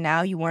reason. And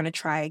now you want to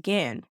try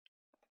again.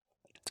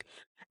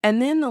 And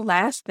then the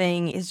last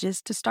thing is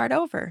just to start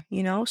over,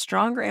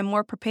 stronger and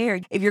more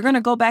prepared. If you're going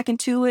to go back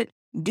into it,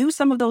 do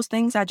some of those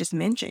things I just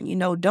mentioned.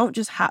 Don't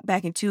just hop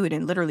back into it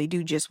and literally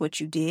do just what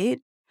you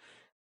did.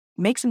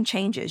 Make some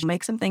changes,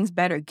 make some things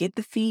better, get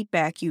the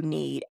feedback you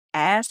need,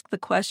 ask the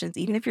questions.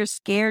 Even if you're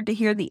scared to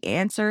hear the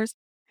answers,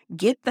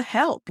 get the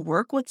help.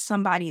 Work with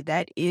somebody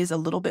that is a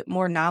little bit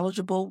more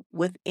knowledgeable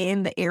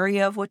within the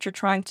area of what you're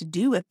trying to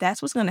do, if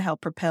that's what's going to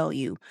help propel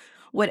you.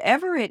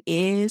 Whatever it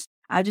is,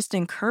 I just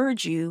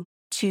encourage you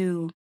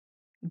to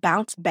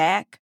bounce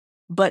back,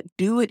 but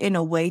do it in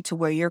a way to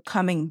where you're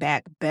coming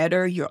back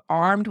better. You're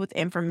armed with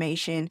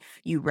information.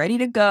 You're ready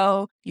to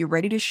go. You're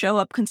ready to show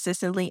up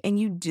consistently, and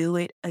you do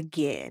it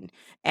again.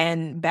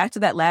 And back to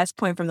that last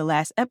point from the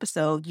last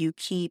episode, you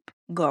keep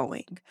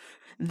going.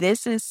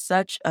 This is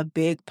such a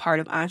big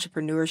part of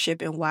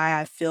entrepreneurship, and why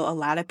I feel a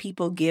lot of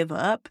people give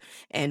up,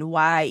 and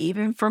why,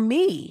 even for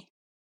me,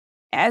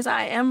 as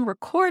I am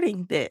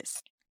recording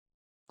this,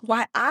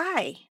 why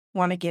I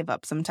want to give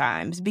up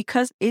sometimes,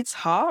 because it's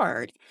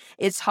hard.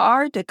 It's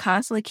hard to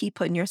constantly keep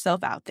putting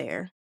yourself out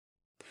there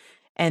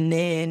and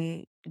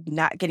then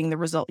not getting the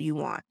result you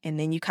want. And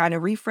then you kind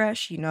of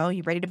refresh,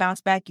 you're ready to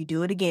bounce back, you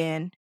do it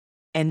again,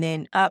 and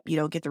then up, you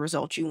don't get the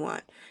result you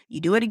want.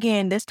 You do it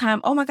again, this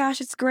time, oh my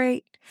gosh, it's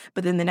great.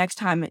 But then the next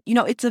time,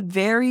 it's a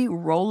very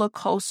roller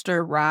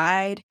coaster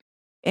ride.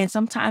 And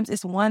sometimes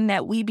it's one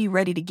that we be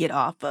ready to get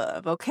off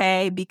of,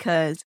 okay?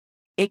 Because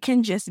it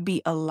can just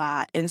be a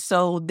lot. And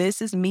so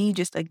this is me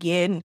just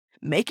again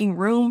making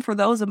room for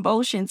those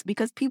emotions,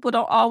 because people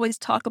don't always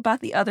talk about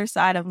the other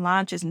side of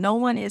launches. No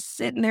one is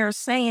sitting there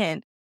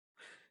saying,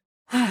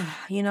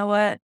 you know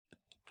what?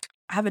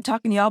 I've been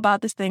talking to y'all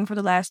about this thing for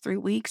the last 3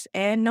 weeks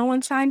and no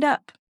one signed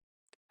up.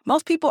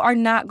 Most people are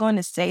not going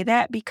to say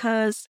that,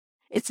 because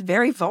it's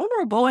very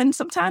vulnerable and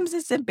sometimes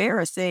it's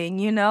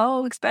embarrassing,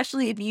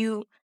 especially if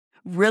you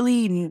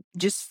really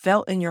just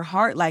felt in your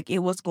heart like it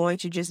was going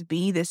to just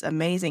be this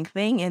amazing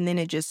thing and then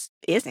it just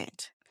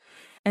isn't.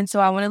 And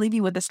so I want to leave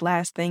you with this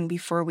last thing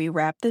before we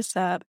wrap this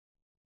up.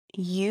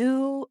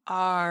 You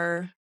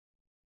are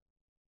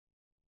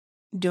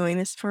doing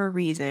this for a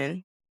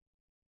reason,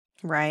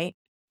 right?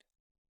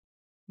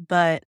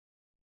 But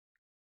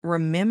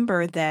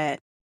remember that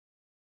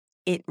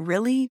it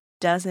really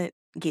doesn't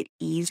get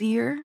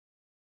easier.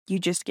 You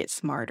just get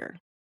smarter.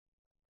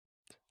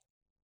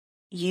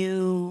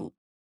 You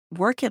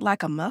work it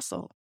like a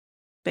muscle,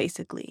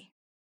 basically.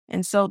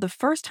 And so the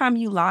first time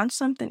you launch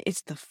something,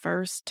 it's the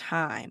first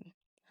time.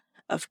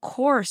 Of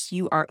course,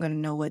 you aren't going to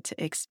know what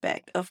to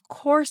expect. Of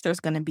course, there's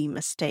going to be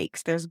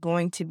mistakes. There's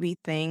going to be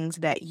things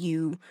that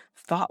you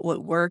thought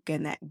would work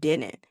and that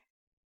didn't.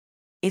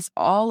 It's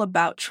all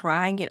about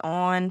trying it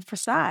on for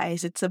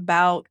size. It's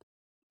about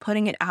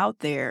putting it out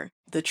there,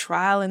 the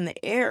trial and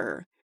the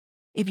error.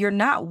 If you're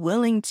not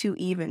willing to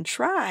even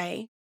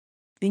try,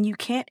 then you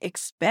can't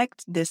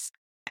expect this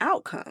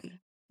outcome.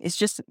 It's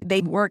just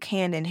they work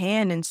hand in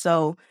hand. And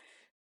so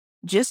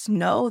just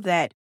know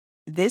that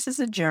this is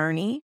a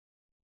journey.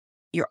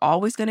 You're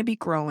always going to be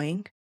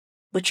growing,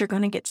 but you're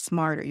going to get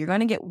smarter. You're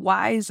going to get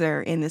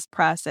wiser in this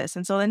process.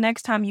 And so the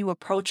next time you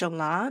approach a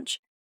launch,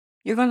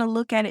 you're going to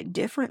look at it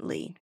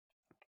differently.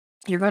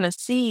 You're going to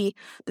see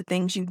the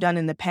things you've done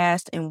in the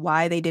past and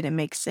why they didn't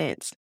make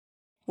sense.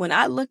 When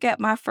I look at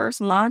my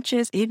first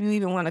launches, if you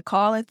even want to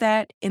call it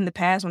that, in the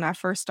past when I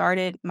first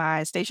started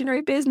my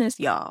stationery business,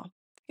 y'all,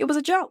 it was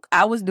a joke.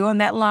 I was doing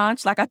that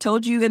launch, like I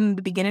told you in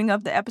the beginning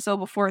of the episode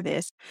before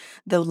this,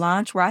 the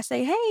launch where I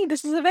say, hey,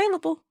 this is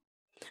available.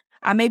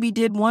 I maybe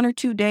did 1 or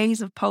 2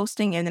 days of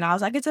posting and then I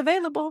was like, it's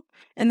available.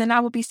 And then I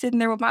would be sitting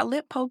there with my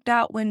lip poked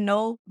out when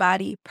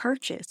nobody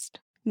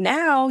purchased.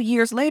 Now,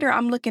 years later,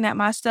 I'm looking at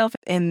myself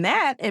in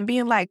that and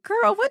being like,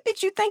 girl, what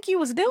did you think you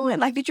was doing?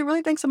 Like, did you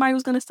really think somebody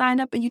was going to sign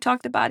up and you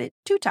talked about it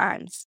 2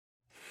 times?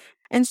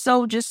 And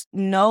so just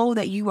know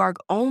that you are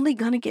only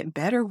going to get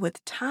better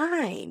with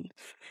time.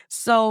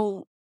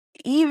 So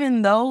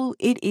even though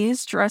it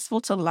is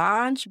stressful to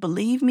launch,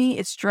 believe me,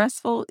 it's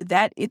stressful.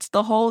 That it's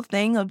the whole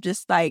thing of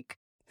just like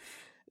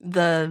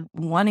the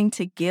wanting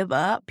to give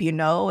up,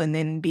 and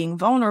then being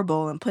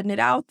vulnerable and putting it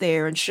out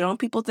there and showing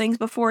people things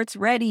before it's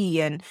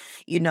ready and,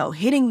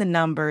 hitting the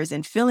numbers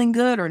and feeling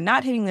good or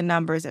not hitting the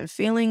numbers and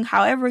feeling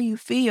however you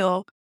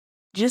feel.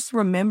 just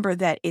remember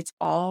that it's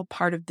all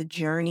part of the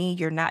journey.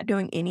 You're not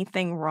doing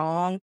anything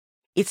wrong.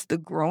 It's the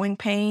growing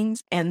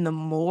pains. And the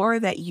more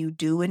that you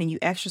do it and you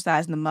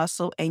exercise the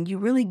muscle and you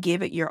really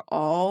give it your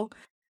all,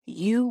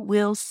 you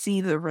will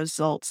see the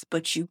results,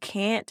 but you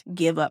can't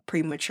give up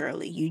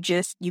prematurely.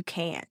 You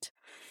can't.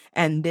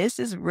 And this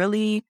is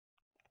really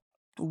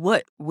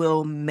what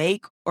will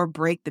make or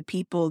break the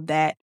people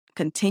that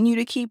continue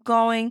to keep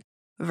going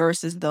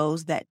versus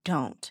those that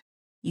don't.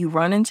 You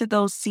run into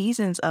those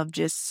seasons of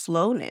just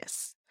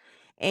slowness.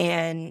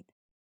 And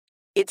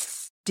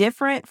it's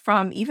different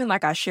from, even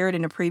like I shared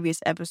in a previous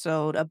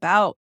episode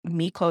about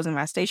me closing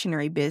my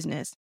stationery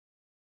business.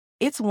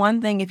 It's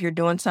one thing if you're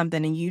doing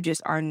something and you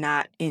just are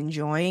not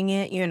enjoying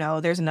it,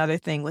 there's another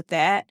thing with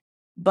that.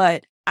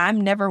 But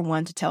I'm never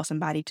one to tell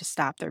somebody to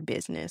stop their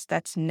business.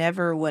 That's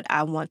never what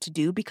I want to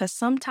do, because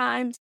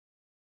sometimes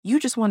you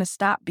just want to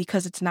stop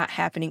because it's not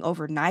happening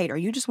overnight, or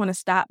you just want to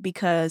stop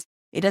because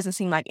it doesn't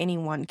seem like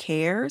anyone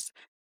cares,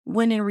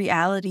 when in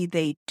reality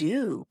they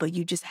do. But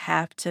you just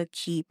have to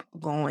keep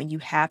going. You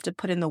have to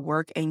put in the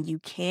work, and you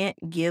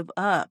can't give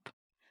up.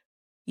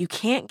 You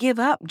can't give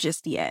up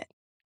just yet.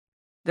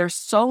 There's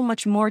so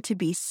much more to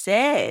be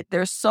said.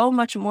 There's so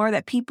much more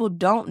that people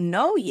don't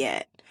know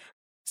yet.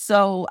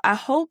 So I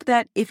hope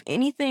that if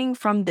anything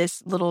from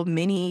this little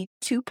mini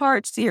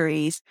 2-part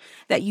series,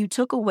 that you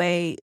took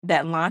away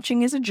that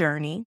launching is a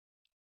journey.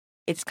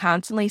 It's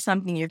constantly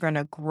something you're going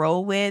to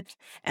grow with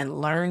and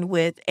learn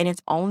with, and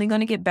it's only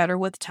going to get better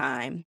with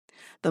time.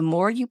 The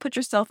more you put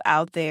yourself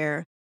out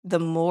there, the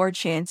more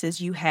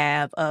chances you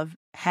have of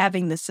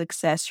having the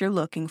success you're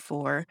looking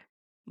for,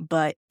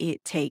 but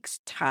it takes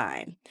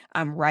time.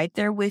 I'm right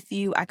there with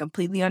you. I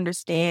completely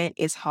understand.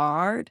 It's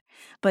hard,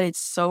 but it's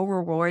so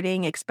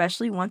rewarding,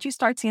 especially once you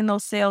start seeing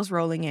those sales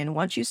rolling in,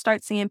 once you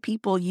start seeing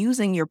people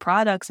using your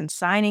products and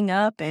signing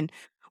up and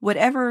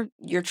whatever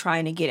you're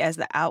trying to get as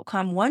the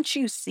outcome. Once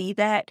you see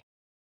that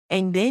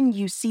and then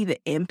you see the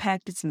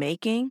impact it's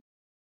making,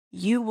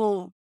 you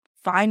will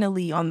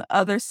finally on the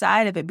other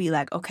side of it be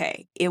like,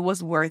 okay, it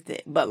was worth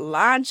it. But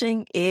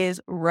launching is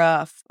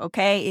rough,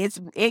 okay?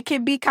 It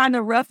can be kind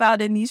of rough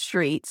out in these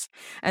streets.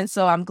 And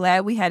so I'm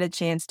glad we had a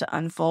chance to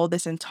unfold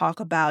this and talk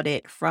about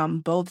it from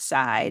both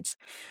sides.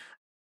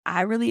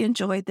 I really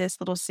enjoyed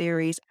this little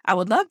series. I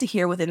would love to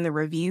hear within the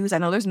reviews. I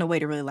know there's no way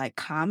to really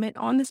comment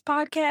on this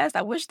podcast.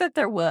 I wish that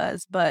there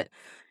was, but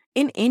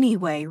in any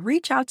way,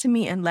 reach out to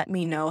me and let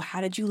me know, how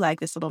did you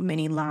like this little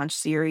mini launch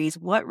series?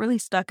 What really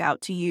stuck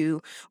out to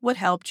you? What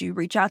helped you?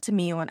 Reach out to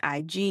me on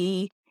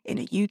IG, in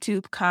a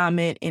YouTube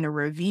comment, in a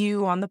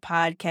review on the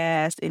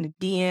podcast, in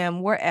a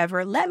DM,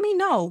 wherever. Let me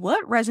know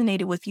what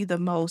resonated with you the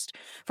most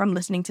from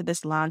listening to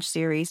this launch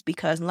series,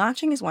 because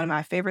launching is one of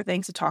my favorite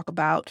things to talk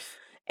about.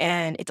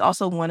 And it's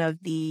also one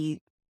of the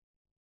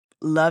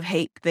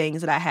love-hate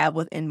things that I have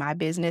within my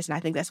business. And I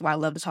think that's why I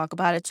love to talk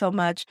about it so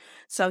much.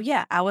 So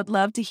yeah, I would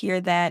love to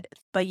hear that.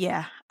 But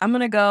yeah, I'm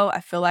going to go.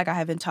 I feel like I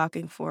have been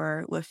talking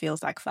for what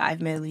feels like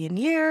 5 million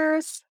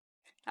years.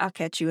 I'll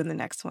catch you in the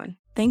next one.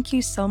 Thank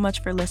you so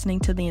much for listening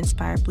to the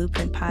Inspired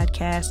Blueprint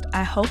podcast.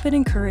 I hope it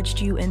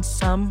encouraged you in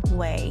some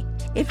way.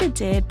 If it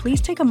did, please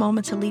take a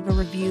moment to leave a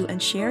review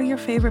and share your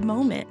favorite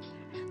moment.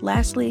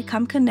 Lastly,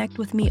 come connect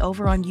with me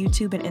over on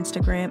YouTube and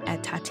Instagram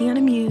at Tatiana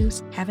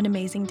Muse. Have an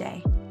amazing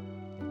day.